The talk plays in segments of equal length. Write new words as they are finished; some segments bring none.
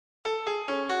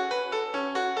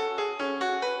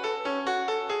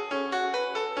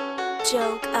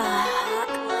joke. I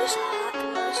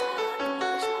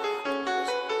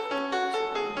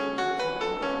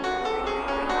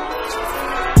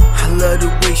love the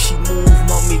way she move,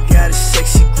 mommy got a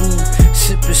sexy groove.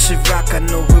 Sippin' Ciroc, I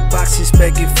know her box is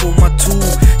begging for my tool.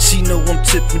 She know I'm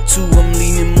tipping too, I'm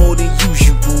leaning more than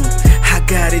usual. I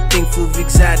got a thing for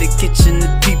exotic kitchen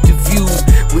to peep the view.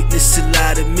 Witness a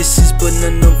lot of misses, but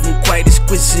none of them quite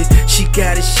exquisite. She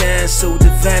got it shine so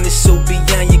divine, it's so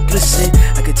beyond your glisten.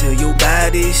 I can tell your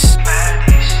body's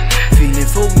feeling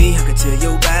for me, I can tell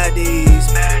your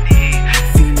body's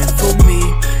feeling for me.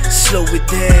 Slow it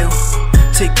down,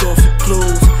 take off your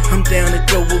clothes, I'm down to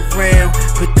go around,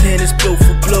 pretend it's blow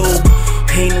for blow.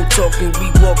 Ain't no talking, we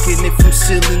walking it from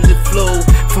ceiling to floor.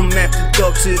 From after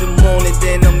dark to the morning,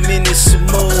 then I'm in it some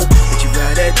more. But you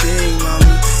ride that thing,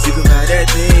 mommy, you can ride that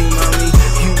thing, mommy.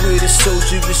 You with a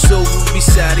soldier, it's over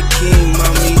beside a king,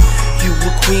 mommy. You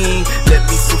a queen, let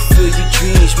me fulfill your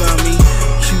dreams, mommy.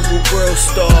 You a world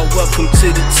star, welcome to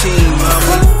the team,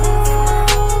 mommy.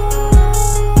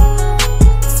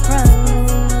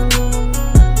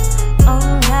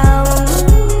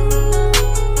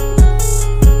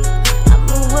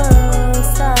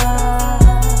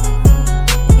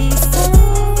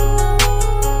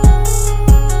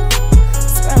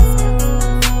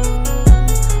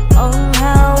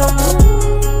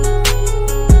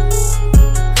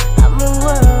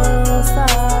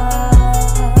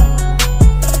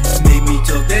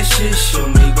 Show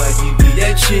me why you be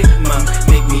that chick, ma.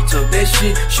 Make me talk that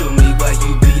shit. Show me why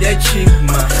you be that chick,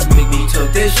 ma. Make me talk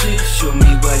that shit. Show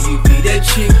me why you be that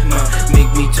chick, ma.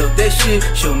 Make me talk that shit.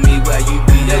 Show me why you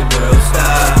be that world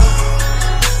star.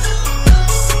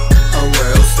 A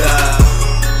world star.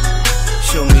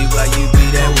 Show me why you be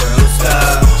that world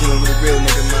star. Dealing with a real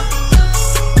nigga, ma.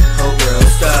 A world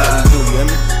star. You hear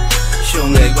me? Show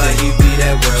me why you be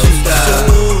that world star.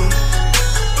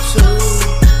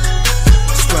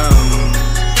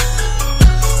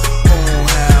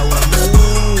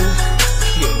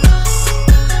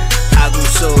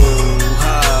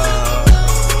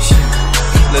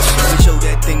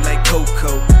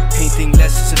 Anything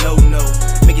less is a no-no.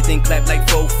 Make it think clap like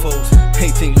fofos.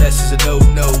 Anything less is a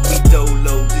no-no. We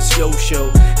dolo, this yo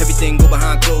show. Everything go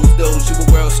behind closed doors. You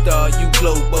a world star, you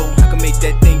global. I can make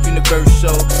that thing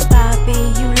universal. Bobby,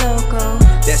 you loco.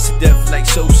 That's the death like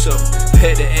so-so.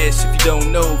 Better ass if you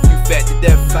don't know. If you fat to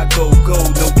death, I go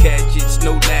gold. No gadgets,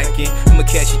 no lacking. I'ma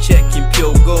cash your check in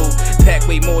pure gold. Pack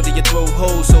way more than you throw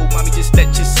holes. So mommy, just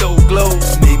let your soul glow.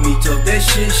 Make me talk that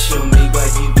shit. Show me why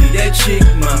you be that chick,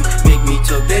 mom. Make me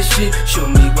talk that shit. Show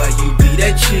me why you be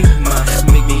that chick, ma.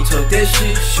 Make me talk that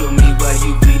shit. Show me why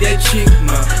you be that chick,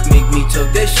 ma. Make me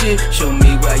talk that shit. Show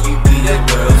me why you be that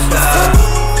world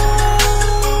star.